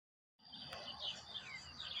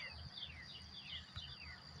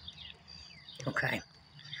Okay,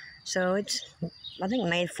 so it's, I think,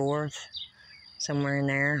 May 4th, somewhere in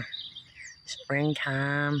there.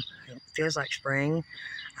 Springtime. It feels like spring.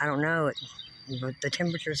 I don't know, but the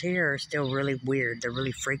temperatures here are still really weird. They're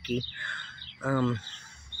really freaky.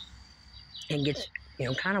 It gets,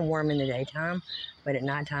 kind of warm in the daytime, but at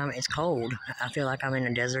nighttime it's cold. I feel like I'm in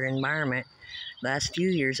a desert environment. The last few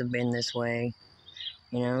years have been this way,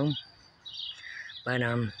 But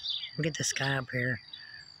look at the sky up here.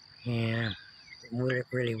 Yeah, really,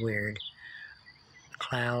 really weird.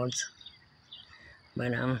 Clouds.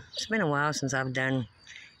 But it's been a while since I've done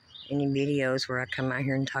any videos where I come out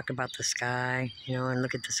here and talk about the sky, and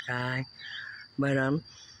look at the sky. But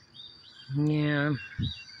yeah,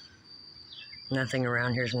 nothing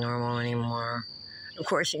around here is normal anymore. Of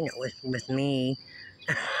course, with me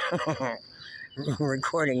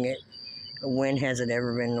recording it, when has it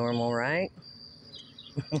ever been normal, right?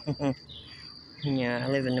 Yeah, I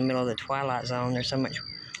live in the middle of the twilight zone. There's so much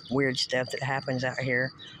weird stuff that happens out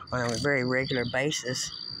here on a very regular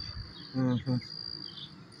basis.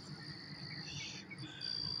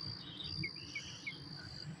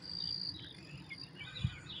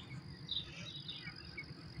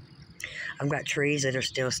 I've got trees that are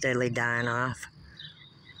still steadily dying off.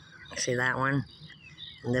 See that one?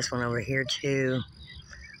 And this one over here too.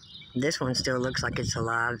 This one still looks like it's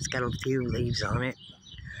alive. It's got a few leaves on it.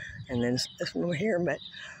 And then this one over here, but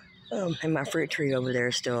and my fruit tree over there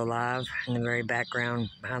is still alive in the very background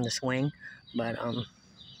behind the swing. But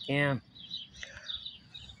yeah.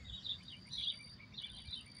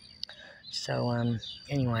 So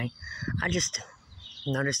anyway, I just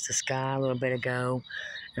noticed the sky a little bit ago,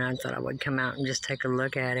 and I thought I would come out and just take a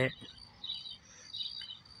look at it.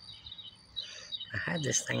 I had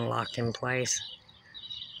this thing locked in place.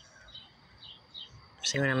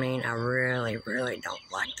 See what I mean? I really, really don't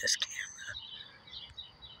like this camera.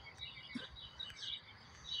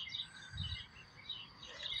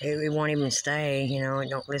 It won't even stay, it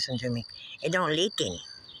don't listen to me. It don't listen.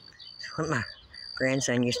 That's what my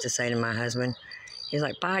grandson used to say to my husband. He's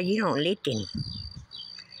like, "Pa, you don't listen."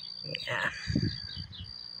 Yeah.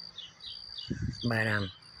 But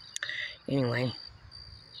anyway.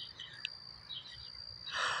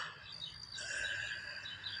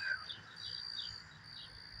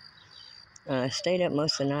 I stayed up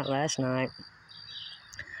most of the night last night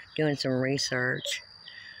doing some research.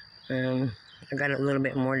 I got a little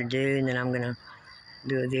bit more to do, and then I'm going to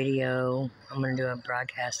do a video. I'm going to do a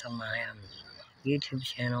broadcast on my YouTube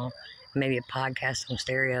channel, maybe a podcast on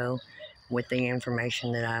stereo with the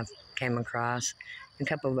information that I've came across. A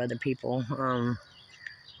couple of other people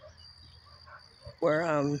were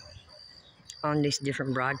on these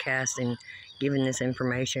different broadcasts and giving this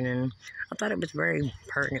information, and I thought it was very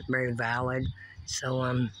pertinent, very valid. So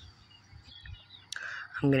I'm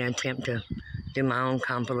going to attempt to do my own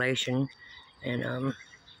compilation and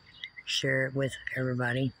share it with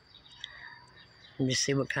everybody and just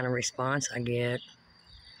see what kind of response I get.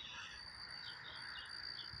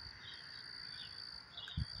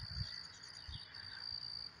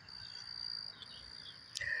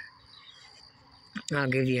 I'll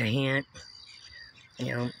give you a hint.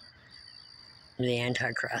 The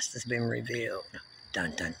Antichrist has been revealed.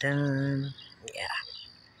 Dun, dun, dun. Yeah.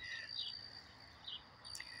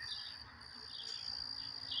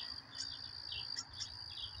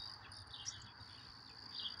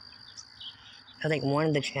 I think one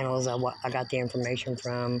of the channels I got the information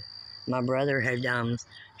from, my brother had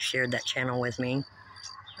shared that channel with me.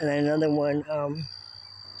 And then another one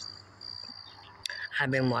I've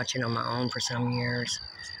been watching on my own for some years.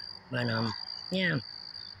 But, yeah.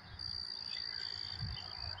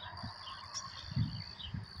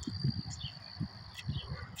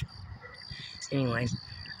 Anyway,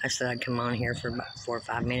 I said I'd come on here for about 4 or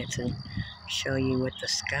 5 minutes and show you what the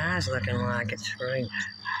sky's looking like. It's really,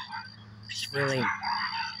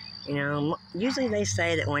 usually they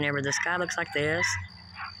say that whenever the sky looks like this,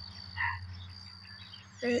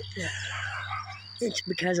 it's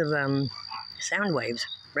because of sound waves,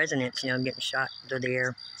 resonance, getting shot through the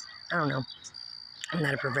air. I don't know. I'm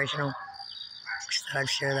not a professional. Just thought I'd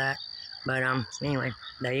share that. But anyway,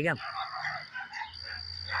 there you go.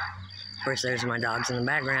 Of course, there's my dogs in the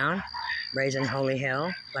background, raising holy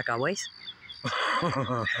hell, like always.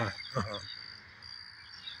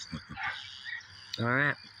 All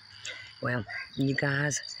right. Well, you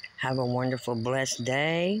guys have a wonderful, blessed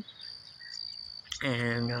day.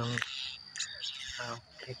 And I'll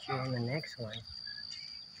catch you on the next one.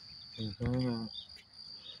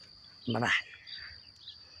 Bye-bye.